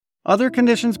Other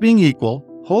conditions being equal,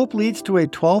 hope leads to a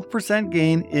 12%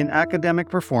 gain in academic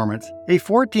performance, a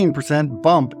 14%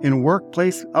 bump in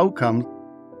workplace outcomes,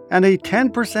 and a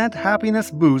 10% happiness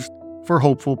boost for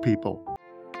hopeful people.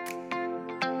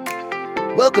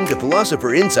 Welcome to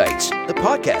Philosopher Insights, the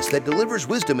podcast that delivers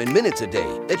wisdom in minutes a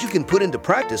day that you can put into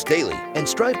practice daily and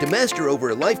strive to master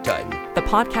over a lifetime. The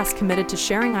podcast committed to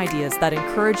sharing ideas that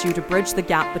encourage you to bridge the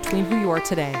gap between who you are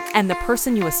today and the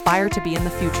person you aspire to be in the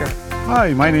future.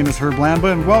 Hi, my name is Herb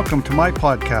Lamba, and welcome to my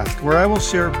podcast, where I will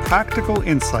share practical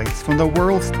insights from the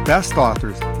world's best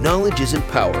authors. Knowledge isn't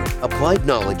power. Applied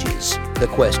knowledge is. The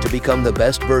quest to become the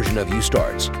best version of you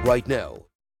starts right now.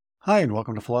 Hi, and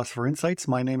welcome to Philosopher Insights.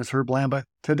 My name is Herb Lamba.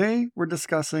 Today, we're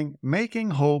discussing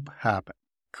making hope happen,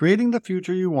 creating the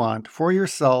future you want for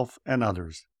yourself and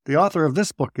others. The author of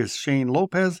this book is Shane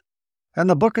Lopez, and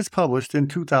the book is published in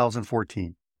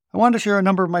 2014. I want to share a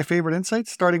number of my favorite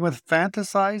insights, starting with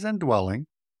fantasize and dwelling,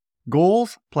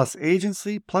 goals plus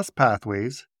agency plus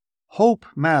pathways, hope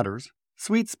matters,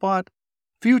 sweet spot,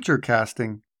 future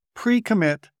casting,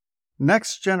 pre-commit,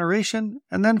 next generation,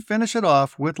 and then finish it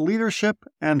off with leadership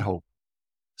and hope.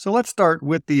 So let's start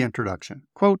with the introduction.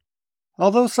 Quote,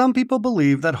 although some people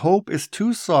believe that hope is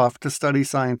too soft to study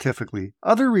scientifically,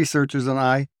 other researchers and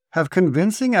I have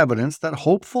convincing evidence that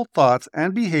hopeful thoughts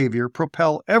and behavior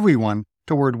propel everyone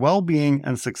toward well-being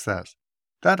and success.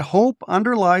 That hope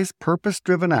underlies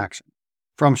purpose-driven action,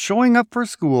 from showing up for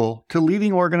school to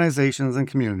leading organizations and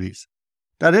communities.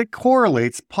 That it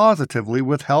correlates positively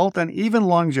with health and even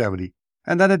longevity,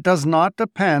 and that it does not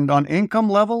depend on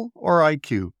income level or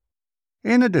IQ.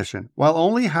 In addition, while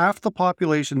only half the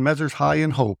population measures high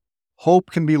in hope,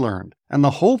 hope can be learned, and the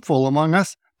hopeful among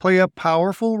us play a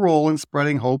powerful role in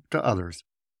spreading hope to others.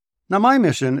 Now, my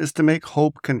mission is to make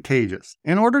hope contagious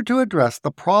in order to address the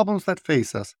problems that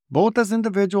face us, both as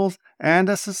individuals and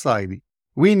as society.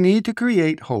 We need to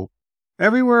create hope.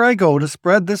 Everywhere I go to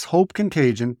spread this hope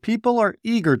contagion, people are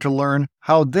eager to learn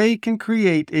how they can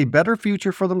create a better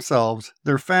future for themselves,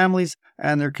 their families,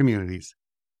 and their communities.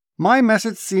 My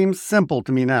message seems simple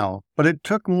to me now, but it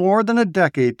took more than a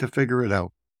decade to figure it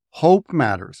out. Hope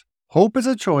matters. Hope is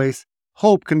a choice.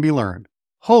 Hope can be learned.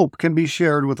 Hope can be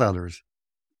shared with others.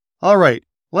 All right,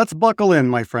 let's buckle in,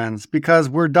 my friends, because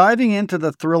we're diving into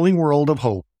the thrilling world of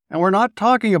hope. And we're not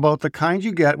talking about the kind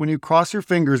you get when you cross your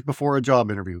fingers before a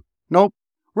job interview. Nope,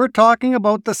 we're talking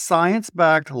about the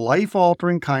science-backed,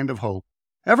 life-altering kind of hope.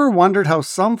 Ever wondered how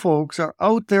some folks are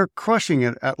out there crushing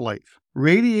it at life,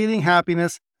 radiating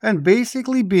happiness, and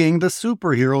basically being the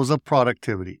superheroes of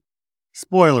productivity?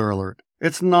 Spoiler alert,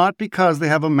 it's not because they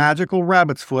have a magical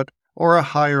rabbit's foot or a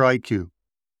higher IQ.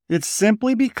 It's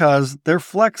simply because they're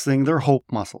flexing their hope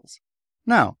muscles.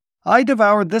 Now, I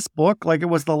devoured this book like it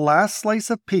was the last slice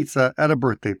of pizza at a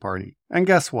birthday party. And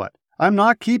guess what? I'm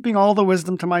not keeping all the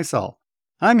wisdom to myself.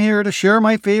 I'm here to share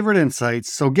my favorite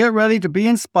insights, so get ready to be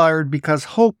inspired because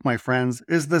hope, my friends,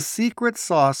 is the secret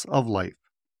sauce of life.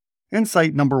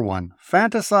 Insight number 1,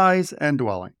 fantasize and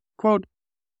dwelling. Quote,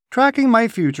 tracking my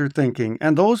future thinking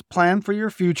and those planned for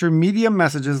your future media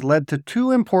messages led to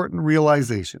two important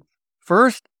realizations.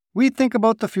 First, we think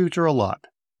about the future a lot,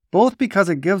 both because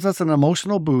it gives us an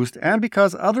emotional boost and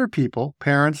because other people,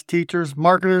 parents, teachers,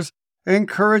 marketers,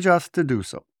 encourage us to do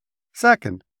so.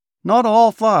 Second, not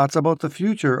all thoughts about the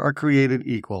future are created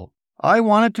equal. I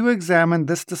wanted to examine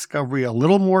this discovery a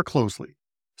little more closely.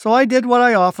 So I did what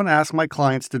I often ask my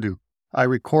clients to do. I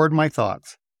record my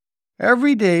thoughts.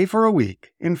 Every day for a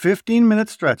week, in 15-minute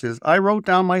stretches, I wrote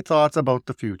down my thoughts about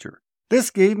the future. This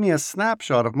gave me a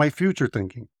snapshot of my future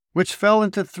thinking, which fell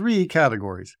into 3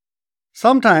 categories.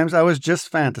 Sometimes I was just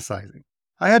fantasizing.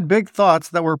 I had big thoughts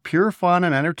that were pure fun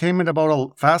and entertainment about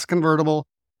a fast convertible,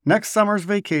 next summer's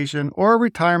vacation, or a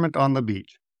retirement on the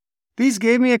beach. These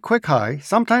gave me a quick high,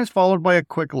 sometimes followed by a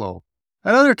quick low.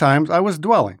 At other times, I was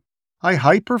dwelling. I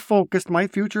hyper-focused my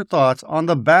future thoughts on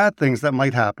the bad things that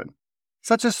might happen,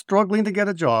 such as struggling to get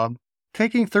a job,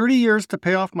 taking 30 years to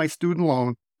pay off my student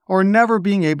loan, or never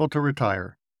being able to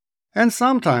retire. And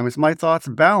sometimes my thoughts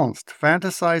balanced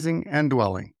fantasizing and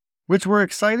dwelling, which were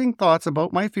exciting thoughts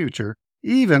about my future,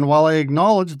 even while I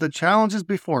acknowledged the challenges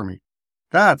before me.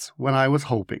 That's when I was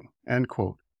hoping. End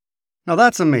quote. Now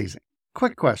that's amazing.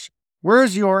 Quick question.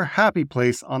 Where's your happy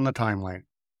place on the timeline?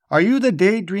 Are you the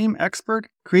daydream expert,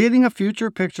 creating a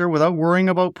future picture without worrying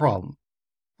about problems?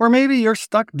 Or maybe you're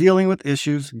stuck dealing with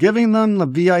issues, giving them the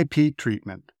VIP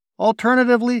treatment.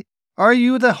 Alternatively, are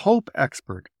you the hope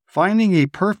expert, finding a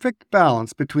perfect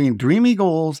balance between dreamy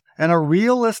goals and a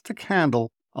realistic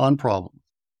handle on problems?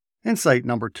 Insight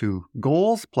number 2,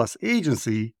 goals plus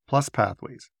agency plus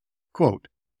pathways. Quote,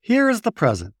 here is the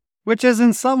present. which is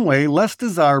in some way less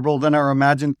desirable than our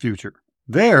imagined future.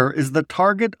 There is the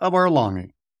target of our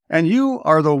longing, and you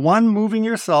are the one moving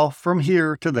yourself from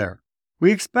here to there.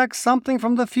 We expect something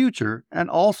from the future and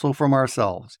also from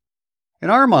ourselves. In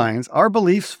our minds, our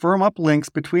beliefs firm up links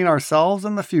between ourselves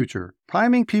and the future,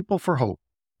 priming people for hope.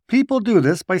 People do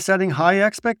this by setting high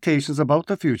expectations about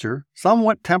the future,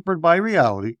 somewhat tempered by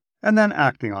reality, and then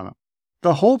acting on them.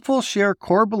 The hopeful share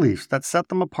core beliefs that set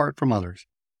them apart from others.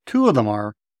 Two of them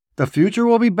are, the future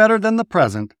will be better than the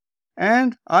present,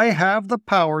 and I have the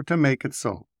power to make it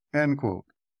so. End quote.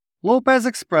 Lopez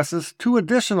expresses two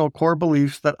additional core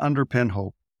beliefs that underpin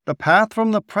hope. The path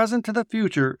from the present to the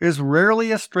future is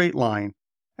rarely a straight line,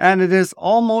 and it is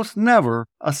almost never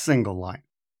a single line.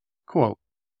 Quote,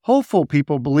 hopeful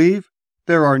people believe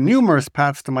there are numerous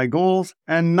paths to my goals,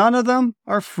 and none of them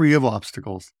are free of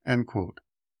obstacles. End quote.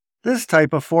 This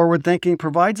type of forward thinking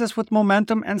provides us with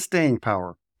momentum and staying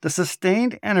power. The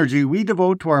sustained energy we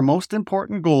devote to our most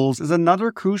important goals is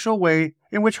another crucial way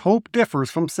in which hope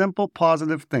differs from simple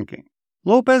positive thinking.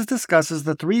 Lopez discusses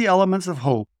the three elements of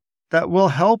hope that will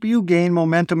help you gain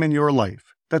momentum in your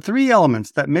life. The three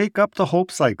elements that make up the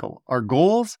hope cycle are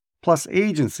goals plus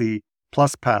agency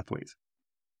plus pathways.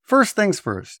 First things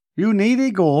first, you need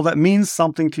a goal that means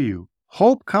something to you.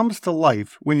 Hope comes to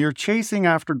life when you're chasing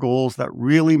after goals that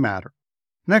really matter.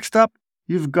 Next up,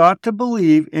 you've got to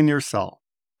believe in yourself.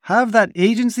 Have that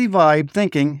agency vibe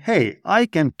thinking, hey, I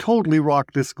can totally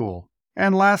rock this goal.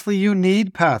 And lastly, you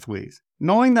need pathways,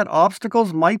 knowing that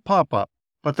obstacles might pop up,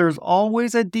 but there's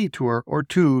always a detour or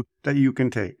two that you can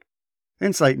take.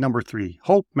 Insight number 3,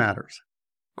 hope matters.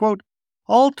 Quote,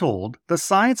 all told, the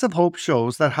science of hope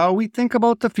shows that how we think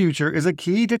about the future is a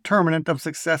key determinant of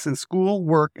success in school,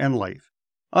 work, and life.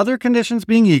 Other conditions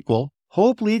being equal,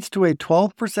 hope leads to a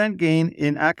 12% gain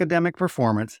in academic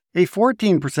performance, a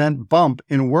 14% bump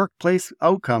in workplace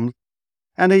outcomes,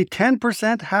 and a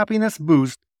 10% happiness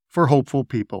boost for hopeful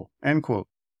people. End quote.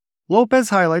 Lopez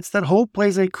highlights that hope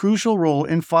plays a crucial role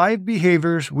in 5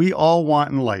 behaviors we all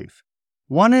want in life.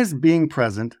 1 is being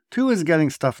present, 2 is getting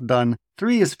stuff done,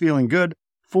 3 is feeling good,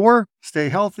 4, stay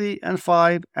healthy, and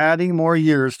 5, adding more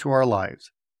years to our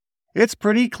lives. It's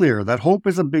pretty clear that hope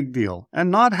is a big deal,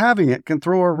 and not having it can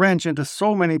throw a wrench into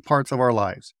so many parts of our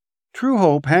lives. True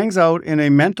hope hangs out in a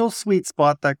mental sweet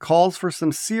spot that calls for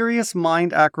some serious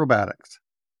mind acrobatics.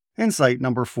 Insight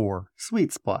number 4,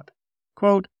 sweet spot.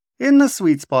 Quote, in the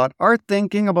sweet spot, our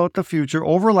thinking about the future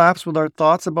overlaps with our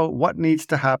thoughts about what needs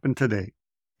to happen today.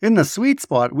 In the sweet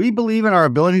spot, we believe in our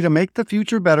ability to make the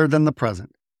future better than the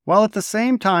present, while at the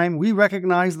same time we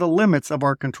recognize the limits of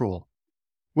our control.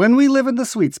 When we live in the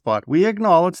sweet spot, we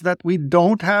acknowledge that we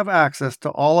don't have access to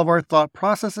all of our thought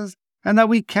processes and that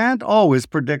we can't always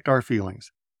predict our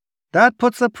feelings. That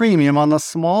puts a premium on the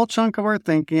small chunk of our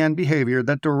thinking and behavior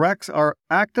that directs our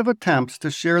active attempts to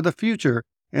share the future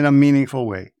in a meaningful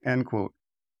way. End quote.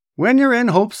 When you're in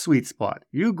hope's sweet spot,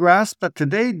 you grasp that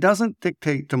today doesn't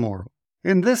dictate tomorrow.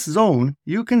 In this zone,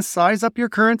 you can size up your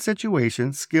current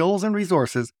situation, skills, and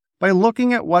resources by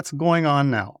looking at what's going on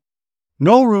now.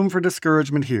 No room for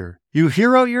discouragement here. You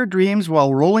hear out your dreams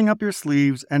while rolling up your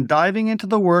sleeves and diving into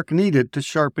the work needed to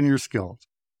sharpen your skills.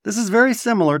 This is very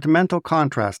similar to mental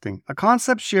contrasting, a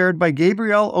concept shared by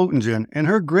Gabrielle Oettingen in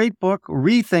her great book,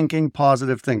 Rethinking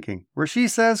Positive Thinking, where she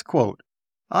says, quote,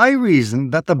 I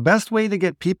reasoned that the best way to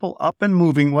get people up and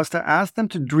moving was to ask them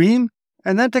to dream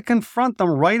and then to confront them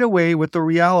right away with the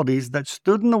realities that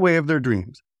stood in the way of their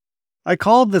dreams. I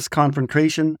called this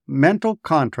confrontation mental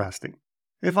contrasting.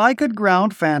 If I could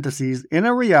ground fantasies in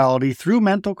a reality through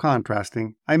mental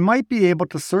contrasting, I might be able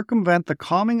to circumvent the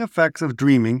calming effects of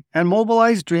dreaming and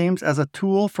mobilize dreams as a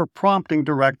tool for prompting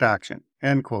direct action.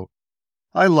 End quote.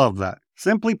 I love that.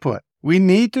 Simply put, we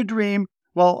need to dream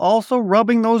while also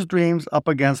rubbing those dreams up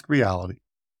against reality.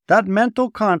 That mental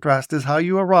contrast is how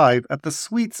you arrive at the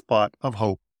sweet spot of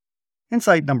hope.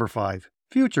 Insight number 5,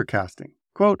 future casting.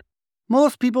 Quote,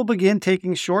 most people begin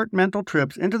taking short mental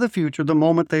trips into the future the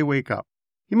moment they wake up.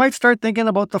 You might start thinking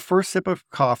about the first sip of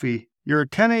coffee, your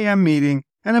 10 a.m. meeting,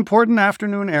 an important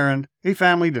afternoon errand, a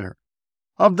family dinner.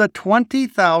 Of the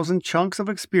 20,000 chunks of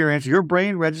experience your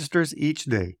brain registers each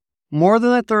day, more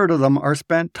than a third of them are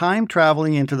spent time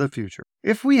traveling into the future.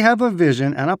 If we have a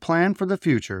vision and a plan for the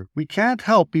future, we can't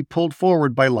help be pulled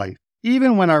forward by life,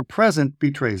 even when our present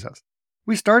betrays us.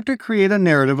 We start to create a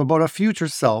narrative about a future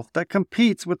self that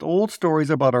competes with old stories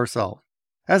about ourselves.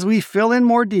 As we fill in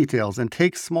more details and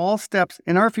take small steps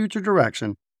in our future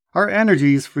direction, our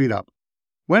energy is freed up.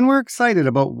 When we're excited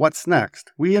about what's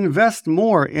next, we invest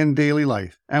more in daily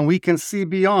life, and we can see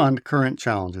beyond current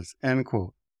challenges. End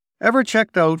quote. Ever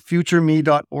checked out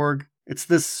futureme.org? It's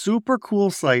this super cool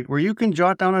site where you can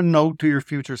jot down a note to your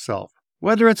future self,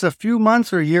 whether it's a few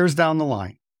months or years down the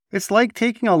line. It's like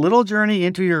taking a little journey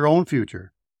into your own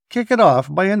future. Kick it off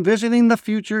by envisioning the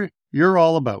future you're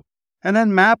all about, and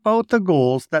then map out the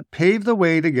goals that pave the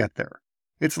way to get there.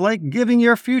 It's like giving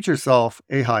your future self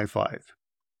a high five.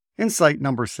 Insight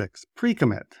number 6,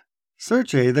 pre-commit.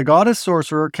 Circe, the goddess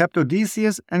sorcerer, kept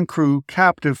Odysseus and crew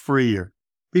captive for a year.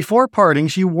 Before parting,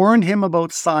 she warned him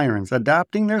about sirens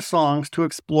adapting their songs to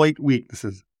exploit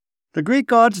weaknesses. The Greek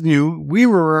gods knew we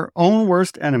were our own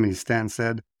worst enemies, Stan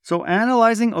said, so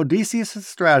analyzing Odysseus'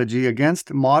 strategy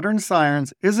against modern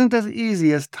sirens isn't as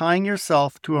easy as tying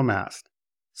yourself to a mast.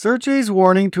 Circe's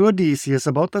warning to Odysseus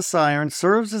about the sirens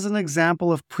serves as an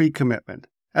example of pre-commitment,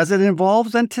 as it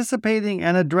involves anticipating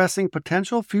and addressing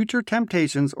potential future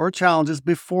temptations or challenges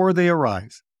before they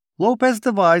arise. Lopez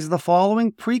devised the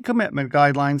following pre-commitment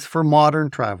guidelines for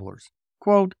modern travelers.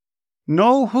 Quote,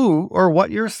 know who or what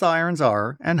your sirens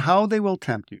are and how they will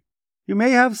tempt you. You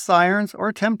may have sirens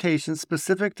or temptations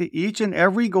specific to each and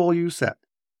every goal you set.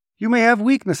 You may have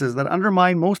weaknesses that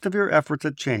undermine most of your efforts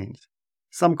at change.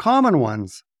 Some common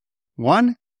ones.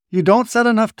 1. You don't set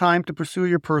enough time to pursue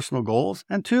your personal goals.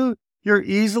 And 2. You're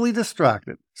easily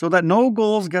distracted so that no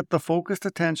goals get the focused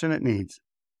attention it needs.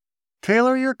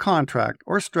 Tailor your contract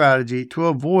or strategy to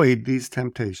avoid these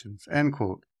temptations. End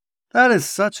quote. That is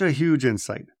such a huge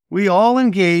insight. We all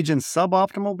engage in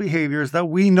suboptimal behaviors that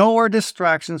we know are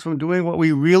distractions from doing what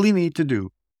we really need to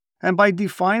do. And by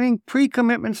defining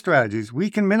pre-commitment strategies, we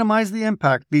can minimize the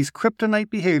impact these kryptonite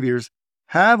behaviors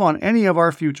have on any of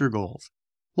our future goals.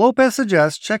 Lopez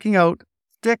suggests checking out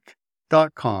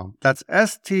stick.com. That's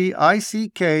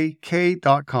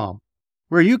stick.com,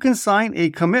 where you can sign a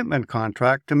commitment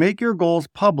contract to make your goals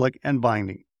public and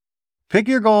binding. Pick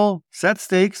your goal, set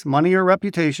stakes, money or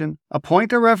reputation,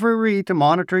 appoint a referee to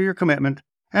monitor your commitment,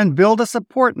 and build a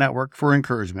support network for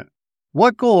encouragement.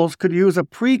 What goals could use a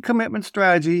pre-commitment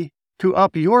strategy to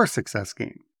up your success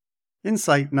game?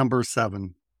 Insight number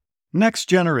 7. Next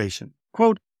generation.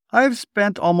 Quote, I've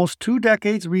spent almost 2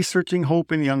 decades researching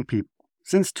hope in young people.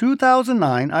 Since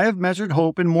 2009, I have measured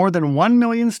hope in more than 1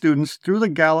 million students through the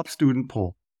Gallup Student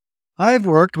Poll. I have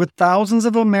worked with thousands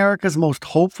of America's most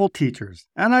hopeful teachers,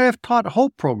 and I have taught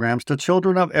hope programs to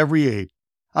children of every age.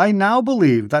 I now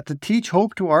believe that to teach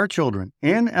hope to our children,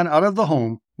 in and out of the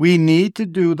home, we need to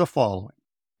do the following.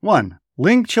 1.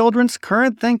 Link children's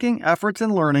current thinking, efforts,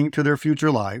 and learning to their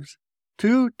future lives.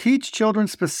 2. Teach children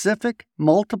specific,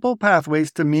 multiple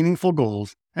pathways to meaningful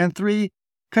goals. And 3.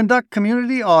 Conduct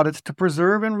community audits to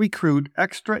preserve and recruit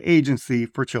extra agency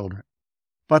for children.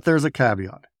 But there's a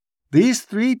caveat. These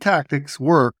 3 tactics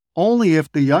work only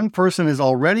if the young person is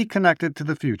already connected to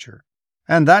the future.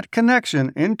 And that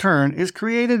connection, in turn, is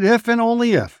created if and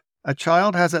only if a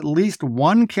child has at least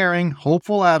one caring,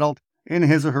 hopeful adult in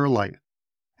his or her life.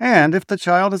 And if the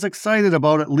child is excited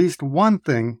about at least one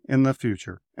thing in the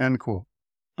future. End quote.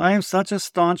 I am such a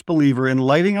staunch believer in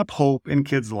lighting up hope in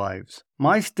kids' lives.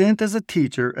 My stint as a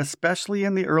teacher, especially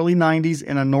in the early 90s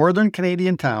in a northern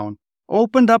Canadian town,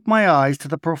 opened up my eyes to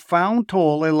the profound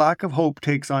toll a lack of hope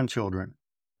takes on children.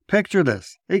 Picture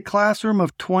this, a classroom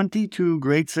of 22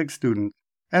 grade 6 students,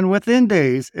 and within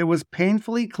days it was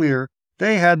painfully clear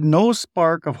they had no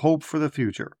spark of hope for the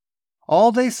future.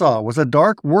 All they saw was a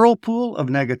dark whirlpool of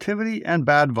negativity and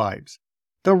bad vibes.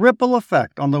 The ripple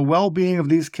effect on the well-being of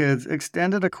these kids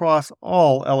extended across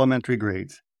all elementary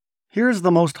grades. Here's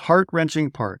the most heart-wrenching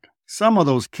part. Some of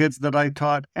those kids that I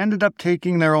taught ended up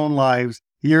taking their own lives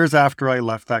years after I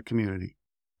left that community.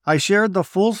 I shared the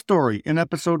full story in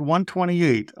episode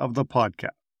 128 of the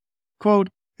podcast. Quote,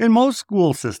 in most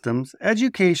school systems,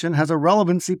 education has a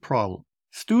relevancy problem.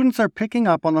 Students are picking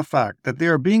up on the fact that they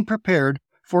are being prepared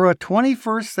for a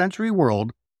 21st century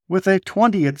world with a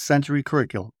 20th century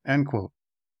curriculum. End quote.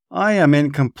 I am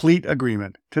in complete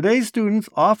agreement. Today's students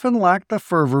often lack the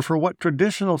fervor for what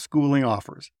traditional schooling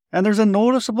offers, and there's a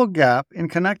noticeable gap in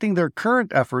connecting their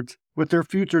current efforts with their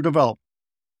future development.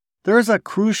 There is a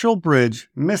crucial bridge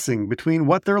missing between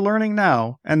what they're learning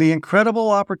now and the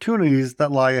incredible opportunities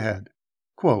that lie ahead.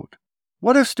 Quote,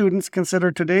 what if students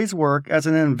consider today's work as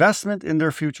an investment in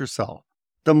their future self?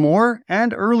 The more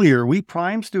and earlier we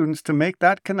prime students to make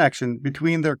that connection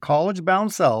between their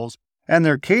college-bound selves and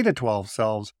their K-12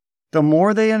 selves, the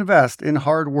more they invest in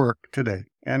hard work today.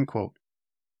 End quote.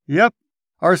 Yep,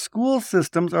 our school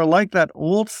systems are like that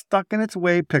old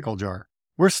stuck-in-its-way pickle jar.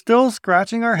 We're still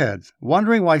scratching our heads,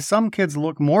 wondering why some kids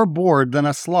look more bored than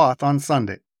a sloth on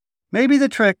Sunday. Maybe the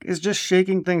trick is just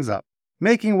shaking things up,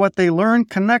 making what they learn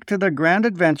connect to the grand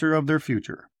adventure of their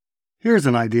future. Here's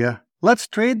an idea. Let's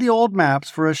trade the old maps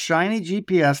for a shiny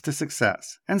GPS to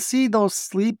success and see those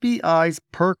sleepy eyes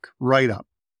perk right up.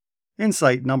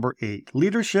 Insight number 8,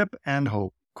 leadership and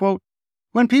hope. Quote,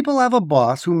 when people have a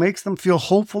boss who makes them feel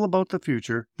hopeful about the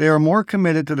future, they are more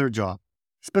committed to their job.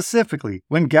 Specifically,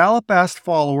 when Gallup asked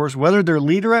followers whether their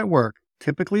leader at work,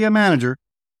 typically a manager,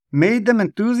 made them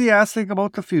enthusiastic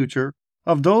about the future,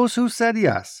 of those who said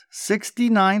yes,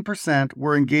 69%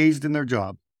 were engaged in their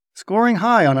job, scoring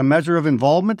high on a measure of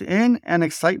involvement in and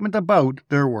excitement about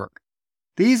their work.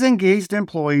 These engaged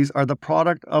employees are the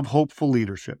product of hopeful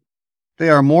leadership. They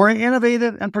are more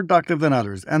innovative and productive than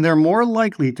others, and they're more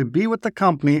likely to be with the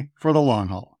company for the long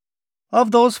haul.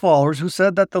 Of those followers who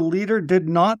said that the leader did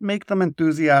not make them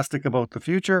enthusiastic about the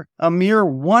future, a mere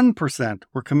 1%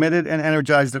 were committed and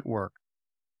energized at work.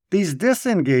 These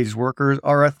disengaged workers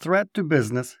are a threat to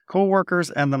business, co-workers,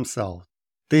 and themselves.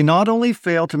 They not only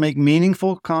fail to make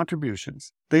meaningful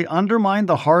contributions, they undermine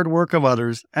the hard work of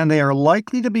others, and they are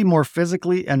likely to be more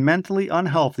physically and mentally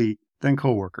unhealthy than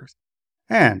co-workers.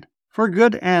 And, for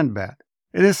good and bad,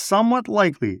 it is somewhat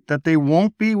likely that they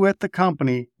won't be with the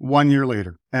company 1 year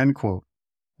later. End quote.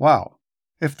 Wow.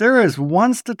 If there is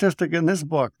one statistic in this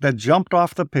book that jumped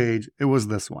off the page, it was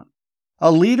this one.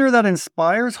 A leader that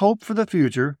inspires hope for the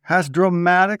future has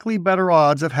dramatically better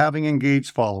odds of having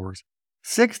engaged followers.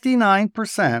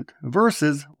 69%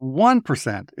 versus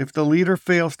 1% if the leader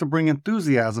fails to bring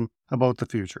enthusiasm about the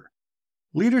future.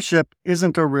 Leadership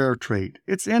isn't a rare trait.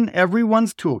 It's in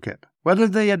everyone's toolkit, whether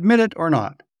they admit it or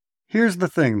not. Here's the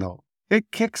thing, though.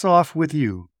 It kicks off with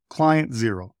you, client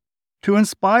zero. To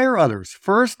inspire others,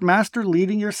 first master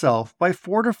leading yourself by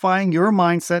fortifying your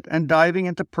mindset and diving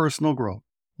into personal growth.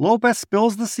 Lopez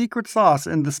spills the secret sauce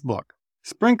in this book.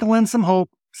 Sprinkle in some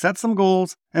hope, set some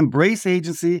goals, embrace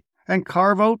agency, and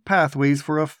carve out pathways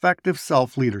for effective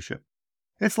self-leadership.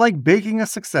 It's like baking a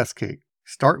success cake.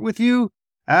 Start with you,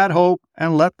 add hope,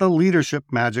 and let the leadership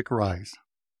magic rise.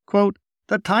 Quote,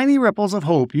 the tiny ripples of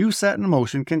hope you set in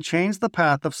motion can change the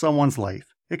path of someone's life.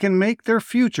 It can make their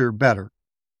future better.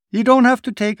 You don't have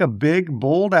to take a big,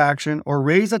 bold action or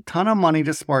raise a ton of money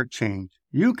to spark change.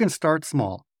 You can start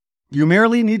small. You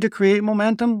merely need to create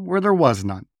momentum where there was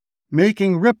none.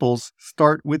 Making ripples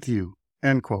start with you.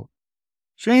 End quote.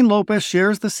 Shane Lopez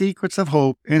shares the secrets of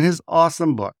hope in his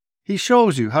awesome book. He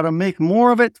shows you how to make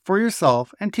more of it for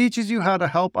yourself and teaches you how to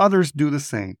help others do the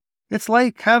same. It's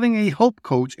like having a hope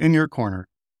coach in your corner,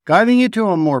 guiding you to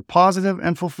a more positive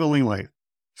and fulfilling life.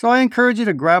 So I encourage you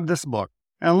to grab this book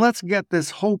and let's get this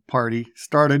hope party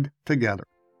started together.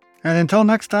 And until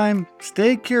next time,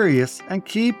 stay curious and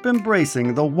keep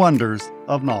embracing the wonders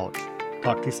of knowledge.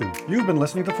 Talk to you soon. You've been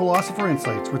listening to Philosopher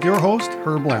Insights with your host,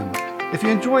 Herb Lambert. If you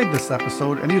enjoyed this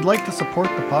episode and you'd like to support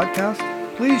the podcast,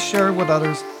 please share it with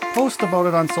others, post about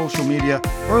it on social media,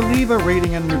 or leave a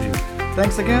rating and review.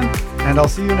 Thanks again, and I'll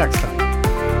see you next time.